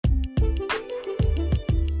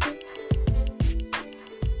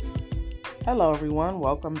Hello, everyone.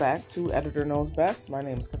 Welcome back to Editor Knows Best. My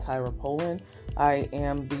name is Katira Poland. I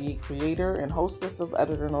am the creator and hostess of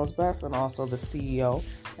Editor Knows Best and also the CEO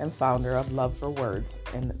and founder of Love for Words,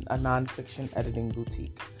 a nonfiction editing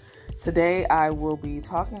boutique. Today, I will be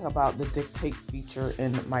talking about the dictate feature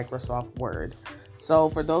in Microsoft Word. So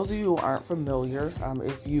for those of you who aren't familiar,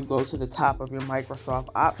 if you go to the top of your Microsoft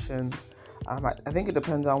options, I think it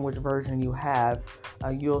depends on which version you have,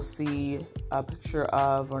 you'll see a picture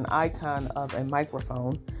of or an icon of a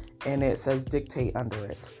microphone, and it says dictate under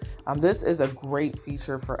it. This is a great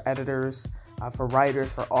feature for editors, for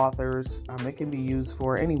writers, for authors. It can be used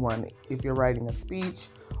for anyone if you're writing a speech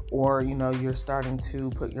or you're starting to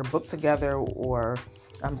put your book together or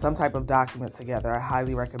some type of document together. I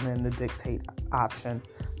highly recommend the dictate option.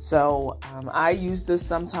 So I use this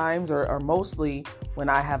sometimes or mostly when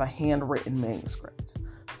I have a handwritten manuscript.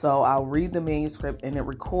 So I'll read the manuscript and it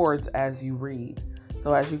records as you read.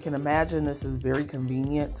 So as you can imagine, this is very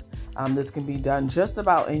convenient. This can be done just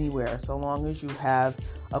about anywhere, so long as you have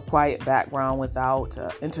a quiet background without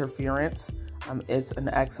interference. It's an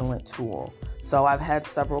excellent tool. So I've had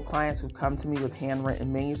several clients who've come to me with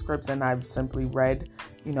handwritten manuscripts, and I've simply read,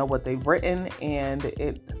 what they've written, and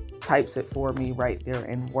it types it for me right there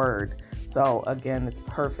in Word. So again, it's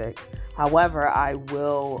perfect. However, I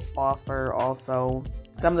will offer also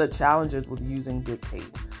some of the challenges with using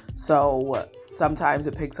dictate. So sometimes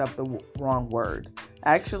it picks up the wrong word.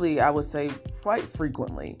 Actually, I would say quite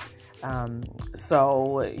frequently.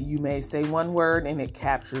 So you may say one word and it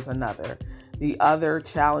captures another. The other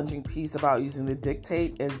challenging piece about using the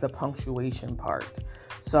dictate is the punctuation part.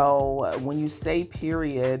 So when you say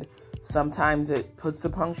period, sometimes it puts the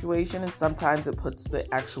punctuation and sometimes it puts the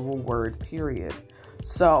actual word period.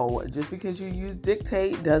 So just because you use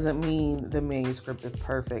dictate doesn't mean the manuscript is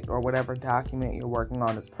perfect or whatever document you're working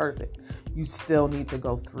on is perfect. You still need to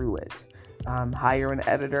go through it. Hire an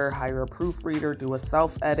editor, hire a proofreader, do a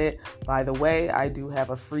self-edit. By the way, I do have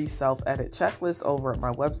a free self-edit checklist over at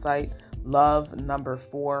my website,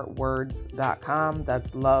 love4words.com.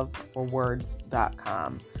 That's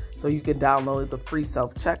love4words.com. So you can download the free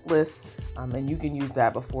self-checklist and you can use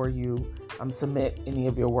that before you submit any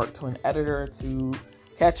of your work to an editor to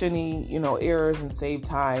catch any, errors and save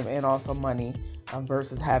time and also money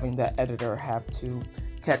versus having the editor have to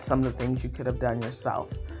catch some of the things you could have done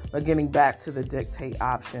yourself. But getting back to the dictate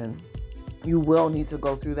option, you will need to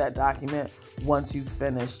go through that document once you've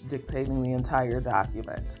finished dictating the entire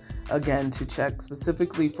document. Again, to check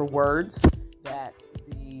specifically for words that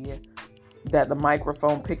the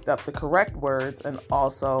microphone picked up the correct words, and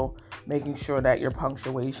also making sure that your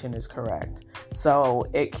punctuation is correct. So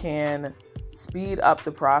it can speed up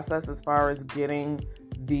the process as far as getting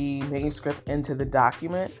the manuscript into the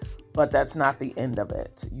document, but that's not the end of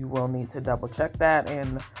it. You will need to double check that,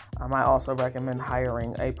 and I also recommend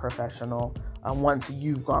hiring a professional once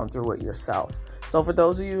you've gone through it yourself. So for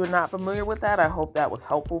those of you who are not familiar with that, I hope that was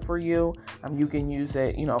helpful for you. You can use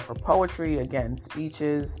it, for poetry, again,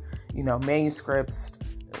 speeches, manuscripts,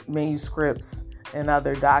 and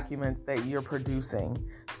other documents that you're producing.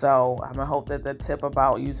 So I hope that the tip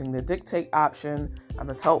about using the dictate option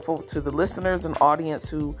is helpful to the listeners and audience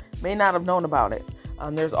who may not have known about it.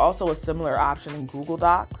 There's also a similar option in Google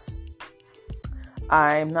Docs.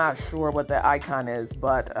 I'm not sure what the icon is,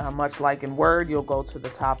 but much like in Word, you'll go to the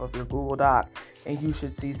top of your Google Doc and you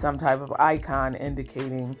should see some type of icon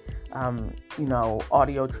indicating,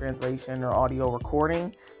 audio translation or audio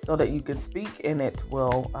recording so that you can speak and it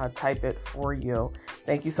will type it for you.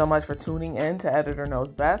 Thank you so much for tuning in to Editor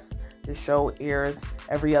Knows Best. This show airs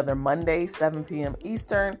every other Monday, 7 p.m.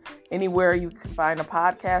 Eastern. Anywhere you can find a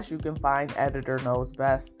podcast, you can find Editor Knows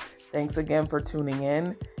Best. Thanks again for tuning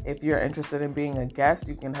in. If you're interested in being a guest,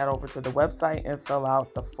 you can head over to the website and fill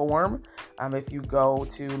out the form. If you go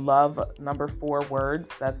to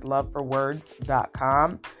love4words, that's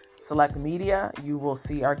love4words.com, select media, you will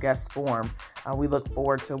see our guest form. We look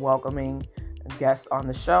forward to welcoming guests on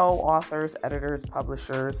the show, authors, editors,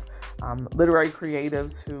 publishers, literary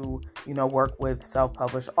creatives who, work with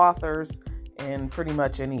self-published authors in pretty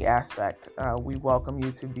much any aspect. We welcome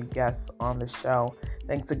you to be guests on the show.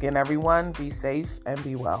 Thanks again, everyone. Be safe and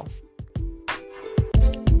be well.